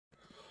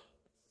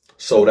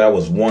So there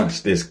was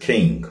once this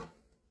king.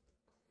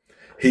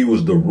 He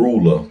was the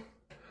ruler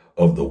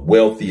of the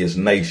wealthiest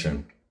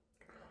nation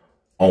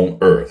on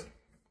earth.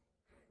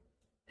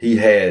 He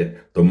had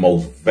the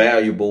most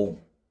valuable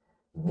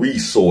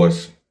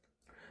resource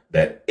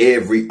that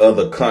every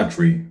other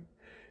country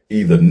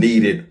either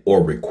needed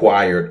or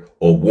required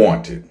or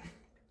wanted.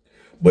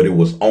 But it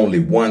was only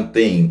one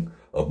thing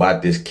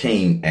about this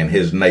king and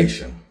his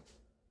nation.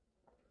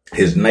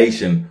 His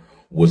nation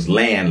was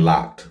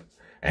landlocked,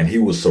 and he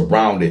was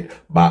surrounded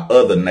by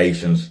other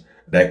nations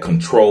that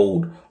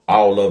controlled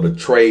all of the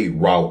trade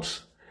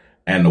routes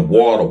and the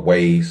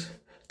waterways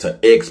to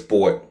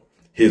export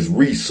his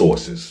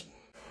resources.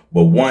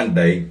 But one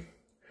day,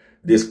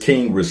 this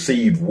king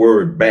received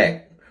word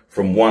back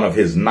from one of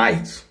his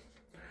knights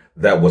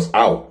that was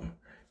out.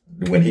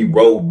 When he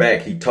rode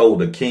back, he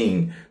told the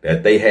king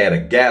that they had a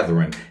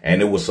gathering,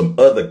 and it was some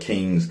other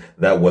kings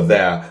that were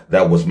there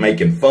that was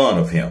making fun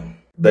of him.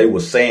 They were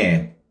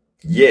saying,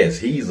 yes,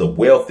 he's a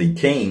wealthy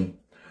king,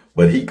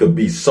 but he could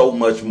be so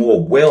much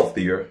more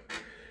wealthier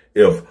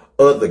if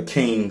other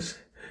kings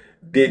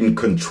didn't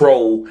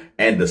control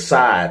and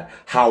decide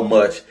how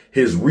much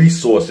his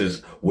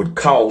resources would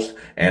cost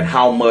and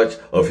how much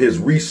of his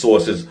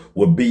resources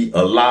would be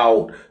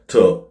allowed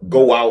to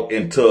go out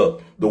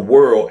into the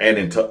world and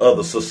into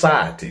other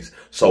societies.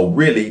 So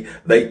really,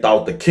 they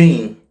thought the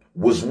king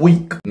was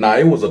weak. Now,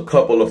 it was a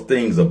couple of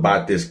things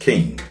about this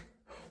king.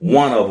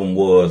 One of them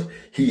was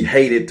he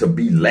hated to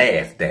be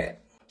laughed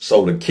at.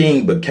 So the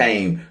king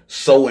became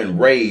so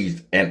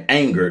enraged and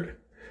angered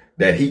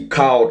that he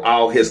called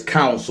all his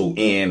council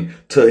in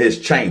to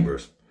his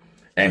chambers.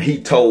 And he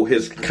told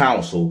his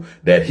council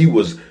that he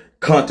was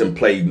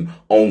contemplating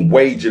on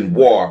waging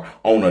war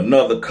on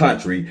another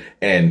country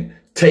and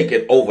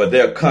taking over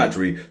their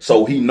country,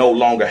 so he no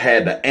longer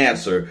had to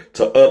answer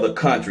to other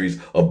countries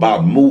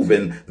about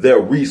moving their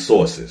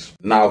resources.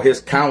 Now,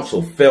 his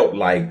council felt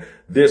like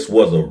this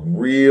was a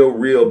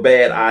real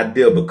bad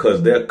idea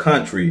because their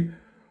country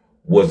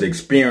was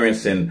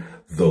experiencing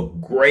the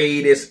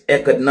greatest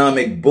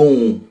economic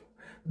boom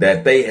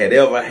that they had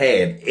ever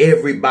had.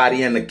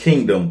 Everybody in the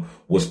kingdom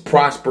was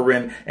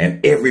prospering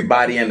and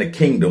everybody in the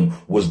kingdom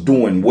was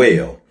doing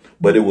well.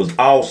 But it was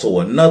also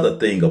another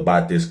thing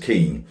about this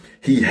king.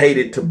 He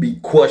hated to be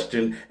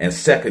questioned and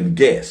second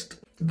guessed.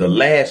 The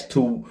last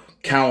two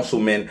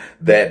councilmen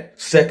that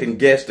second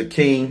guessed the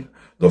king,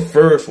 the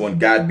first one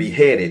got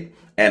beheaded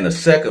and the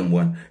second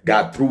one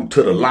got through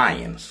to the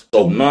lions.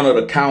 So none of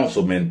the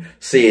councilmen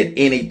said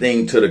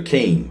anything to the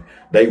king.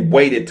 They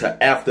waited till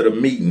after the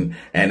meeting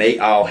and they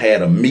all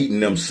had a meeting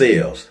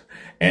themselves.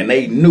 And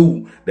they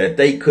knew that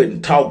they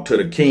couldn't talk to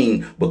the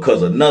king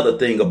because another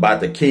thing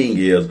about the king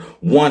is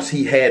once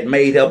he had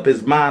made up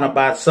his mind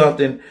about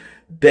something,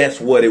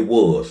 that's what it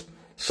was.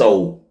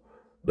 So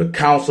the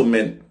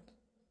councilmen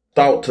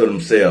thought to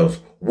themselves,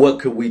 what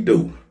could we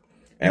do?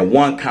 And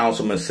one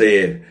councilman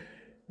said,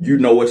 you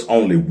know, it's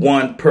only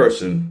one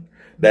person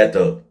that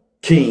the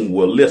king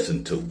will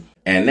listen to.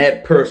 And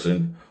that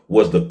person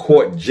was the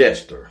court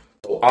jester.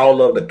 So all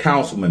of the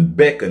councilmen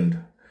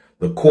beckoned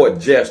the court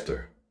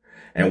jester.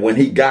 And when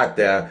he got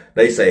there,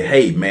 they say,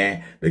 hey,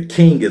 man, the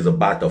king is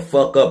about to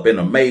fuck up in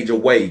a major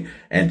way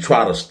and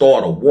try to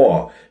start a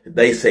war.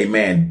 They say,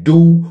 man,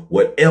 do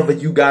whatever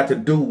you got to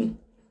do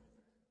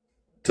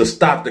to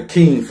stop the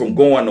king from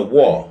going to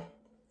war.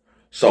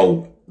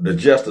 So the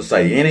jester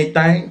say,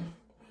 anything?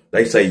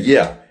 They say,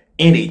 yeah,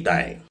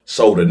 anything.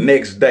 So the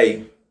next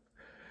day,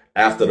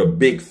 after the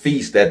big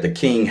feast that the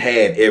king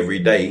had every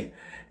day,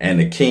 and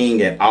the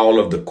king and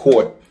all of the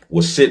court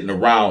was sitting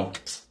around,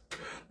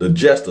 the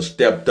jester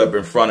stepped up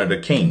in front of the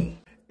king.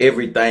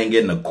 Everything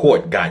in the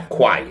court got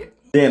quiet.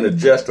 Then the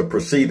jester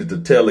proceeded to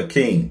tell the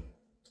king,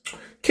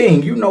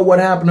 King, you know what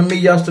happened to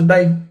me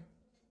yesterday?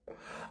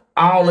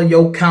 All of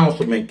your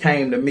councilmen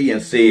came to me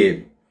and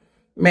said,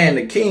 man,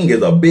 the king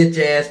is a bitch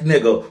ass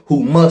nigga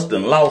who must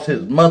have lost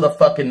his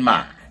motherfucking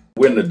mind.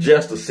 When the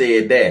jester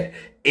said that,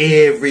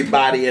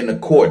 everybody in the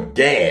court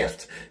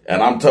gasped.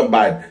 And I'm talking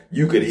about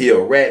you could hear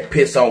a rat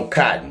piss on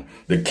cotton.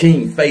 The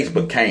king's face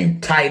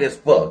became tight as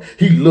fuck.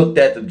 He looked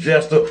at the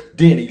jester,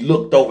 then he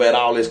looked over at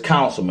all his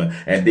councilmen,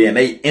 and then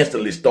they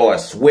instantly started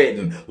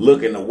sweating,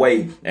 looking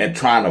away and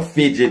trying to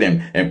fidget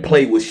and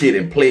play with shit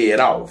and play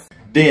it off.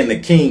 Then the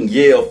king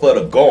yelled for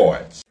the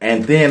guards.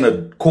 And then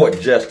the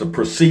court jester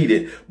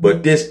proceeded,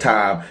 but this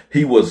time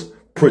he was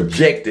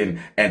projecting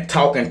and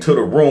talking to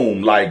the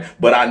room like,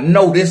 but I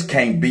know this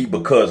can't be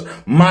because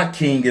my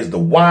king is the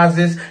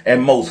wisest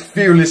and most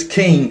fearless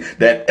king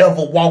that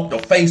ever walked the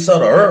face of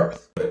the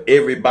earth. But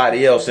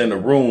everybody else in the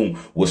room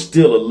was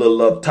still a little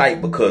uptight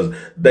because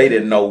they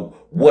didn't know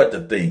what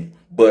to think.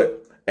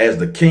 But as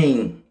the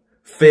king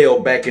fell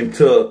back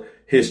into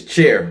his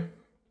chair,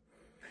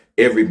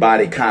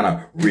 everybody kind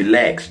of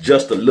relaxed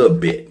just a little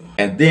bit.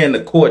 And then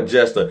the court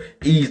jester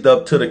eased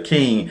up to the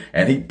king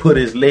and he put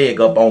his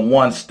leg up on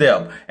one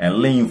step and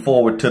leaned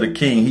forward to the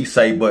king. He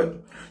say,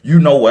 but you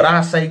know what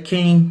I say,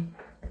 king?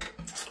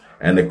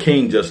 And the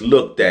king just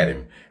looked at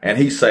him and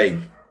he say,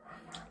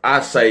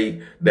 I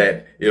say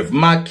that if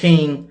my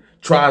king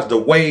tries to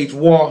wage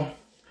war,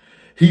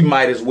 he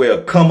might as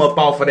well come up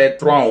off of that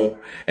throne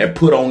and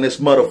put on this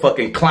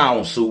motherfucking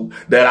clown suit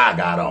that I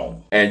got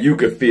on. And you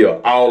can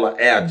feel all the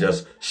air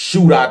just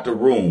shoot out the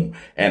room.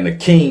 And the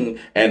king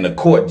and the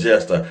court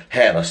jester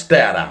had a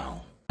stare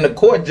down. And the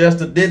court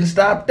jester didn't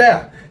stop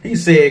there. He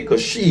said,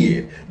 cause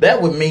shit,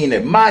 that would mean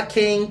that my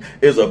king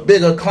is a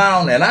bigger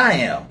clown than I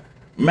am.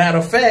 Matter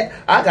of fact,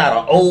 I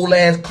got an old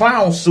ass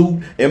clown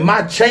suit in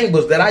my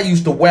chambers that I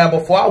used to wear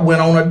before I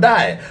went on a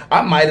diet.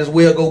 I might as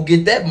well go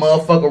get that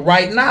motherfucker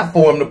right now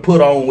for him to put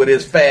on with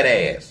his fat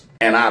ass.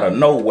 And out of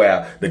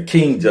nowhere, the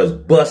king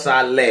just busts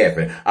out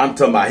laughing. I'm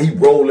talking about he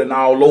rolling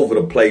all over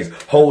the place,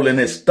 holding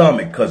his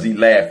stomach because he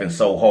laughing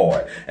so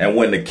hard. And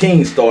when the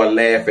king started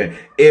laughing,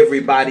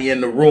 everybody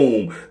in the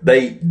room,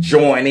 they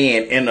join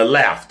in the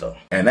laughter.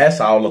 And that's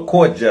all the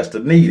court jester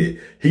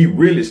needed. He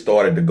really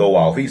started to go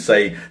off. He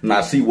say,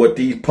 now see what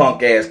these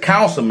punk ass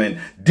councilmen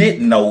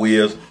didn't know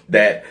is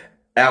that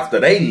after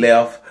they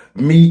left,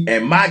 me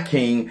and my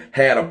king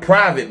had a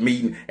private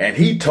meeting and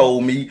he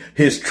told me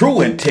his true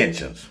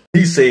intentions.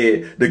 He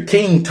said the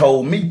king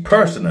told me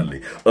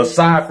personally,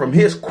 aside from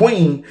his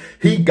queen,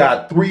 he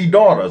got 3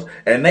 daughters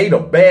and they the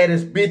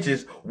baddest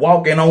bitches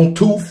walking on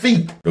 2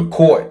 feet. The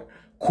court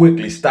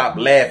quickly stopped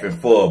laughing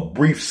for a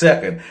brief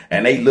second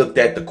and they looked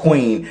at the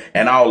queen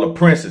and all the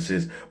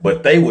princesses,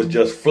 but they was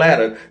just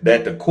flattered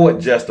that the court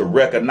jester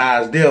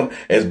recognized them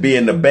as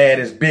being the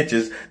baddest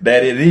bitches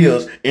that it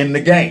is in the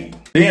game.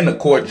 Then the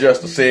court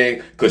jester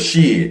said, cause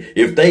shit,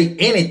 if they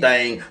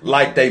anything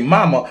like they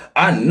mama,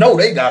 I know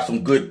they got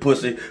some good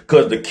pussy,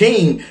 cause the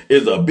king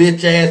is a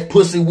bitch ass,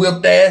 pussy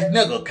whipped ass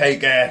nigga,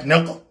 cake ass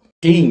nigga.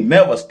 King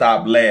never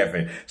stopped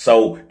laughing,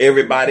 so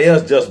everybody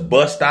else just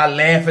bust out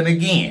laughing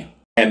again.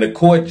 And the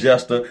court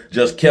jester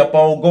just kept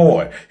on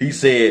going. He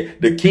said,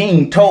 the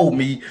king told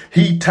me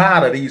he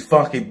tired of these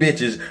funky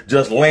bitches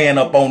just laying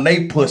up on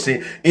they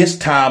pussy. It's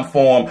time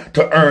for them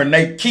to earn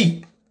they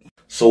keep.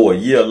 So a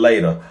year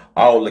later,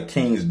 all the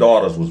king's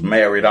daughters was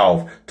married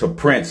off to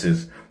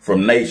princes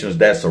from nations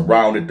that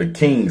surrounded the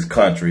king's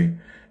country.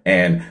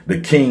 And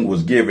the king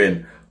was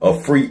given a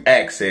free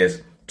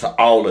access to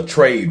all the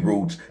trade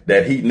routes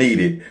that he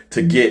needed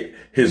to get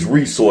his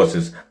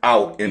resources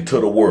out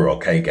into the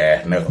world, cake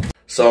ass nigga.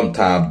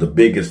 Sometimes the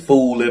biggest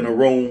fool in the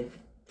room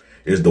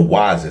is the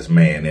wisest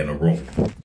man in the room.